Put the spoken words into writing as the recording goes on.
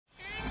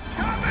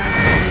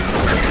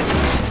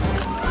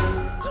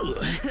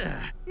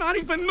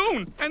not even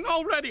noon, and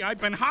already I've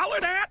been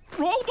hollered at,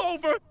 rolled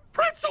over,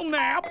 pretzel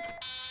nabbed.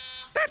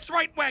 That's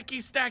right, Wacky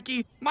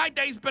Stacky. My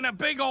day's been a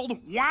big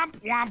old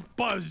womp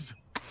buzz.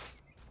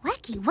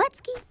 Wacky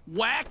whatski?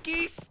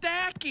 Wacky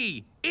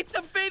Stacky. It's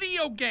a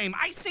video game.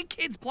 I see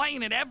kids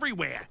playing it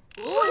everywhere.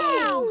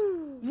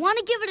 Ooh. Want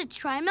to give it a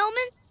try,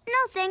 Melman?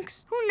 No,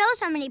 thanks. Who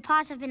knows how many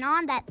paws have been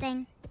on that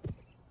thing?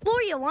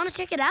 Gloria, want to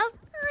check it out?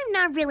 I'm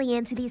not really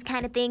into these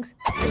kind of things.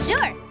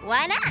 Sure,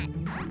 why not?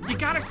 You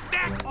gotta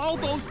stack all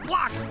those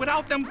blocks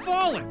without them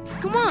falling.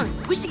 Come on,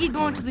 we should get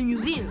going to the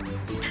museum.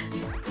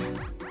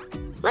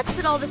 Let's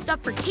put all this stuff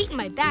for Kate in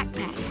my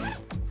backpack.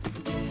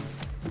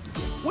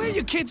 Where are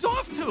you kids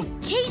off to?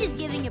 Kate is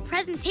giving a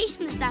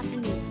presentation this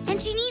afternoon,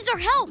 and she needs our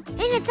help.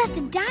 And it's at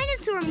the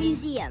Dinosaur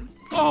Museum.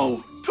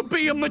 Oh, to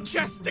be a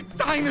majestic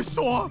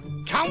dinosaur.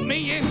 Count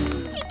me in.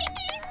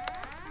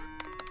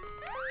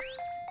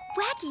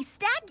 Wacky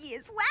Stacky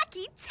is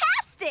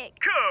wacky-tastic!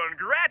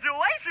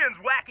 Congratulations,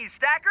 Wacky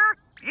Stacker!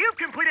 You've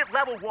completed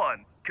level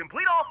 1.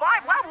 Complete all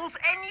 5 levels,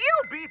 and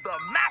you'll be the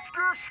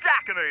Master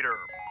Stackinator.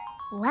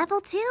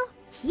 Level 2?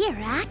 Here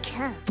I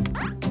come.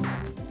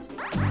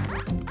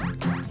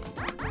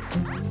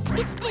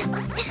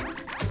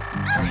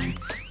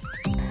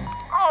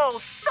 Oh,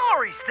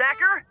 sorry,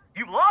 Stacker.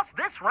 You lost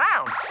this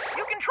round.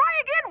 You can try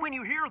again when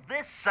you hear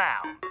this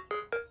sound.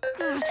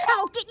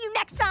 I'll get you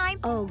next time.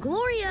 Oh,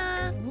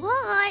 Gloria.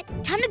 What?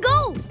 Time to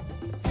go.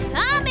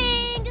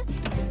 Coming!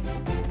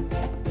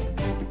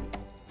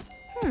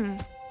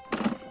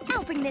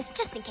 I'll bring this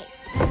just in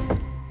case.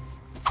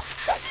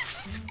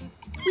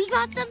 We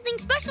got something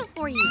special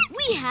for you.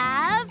 We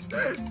have...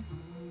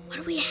 What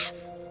do we have?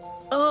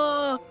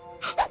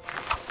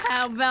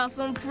 How about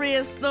some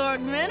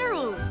prehistoric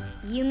minerals?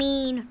 You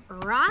mean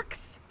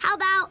rocks? How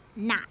about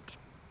not?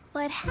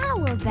 But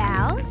how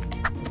about...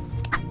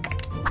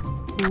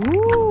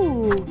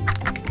 Ooh.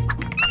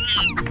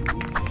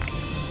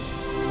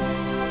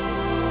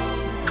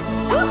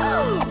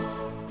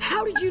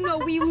 How did you know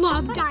we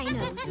love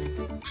dinos?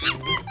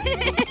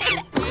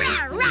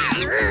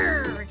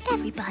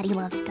 Everybody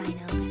loves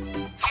dinos.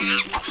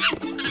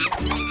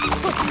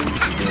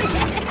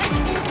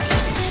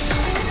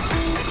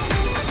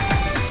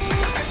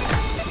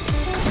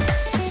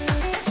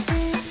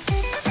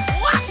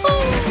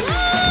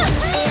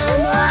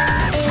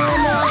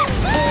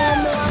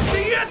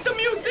 See you at the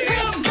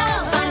museum! Let's go!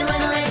 On a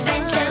little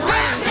adventure,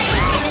 let's make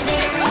it a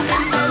day to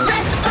remember.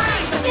 Let's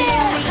find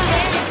something we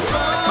can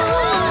explore.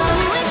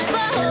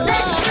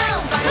 Let's go!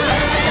 On a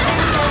little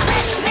adventure,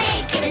 let's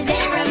make it a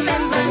day to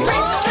remember.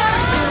 Let's try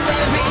to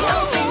every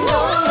open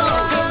door.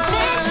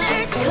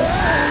 Adventures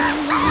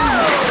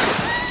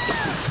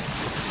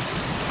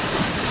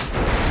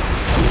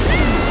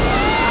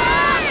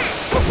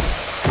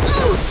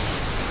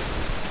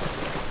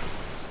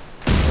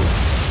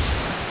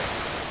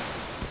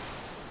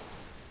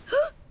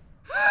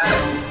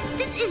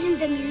This isn't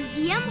the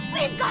museum.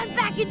 We've gone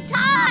back in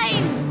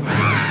time.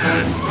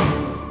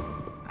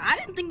 I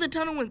didn't think the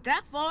tunnel went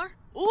that far.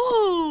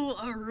 Ooh,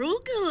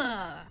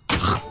 arugula.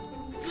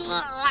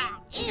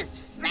 It's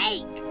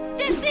fake.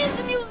 This is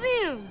the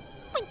museum.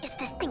 When is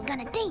this thing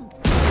gonna ding?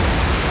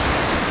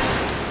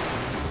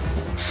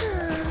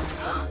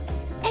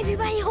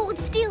 Everybody hold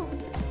still.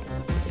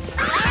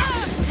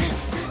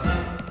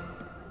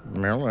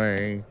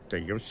 Millie, do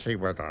you see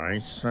what I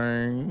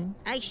see?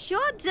 I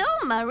sure do,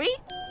 Murray.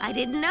 I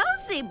didn't know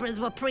zebras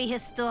were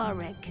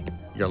prehistoric.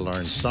 You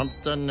learn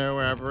something new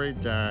every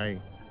day.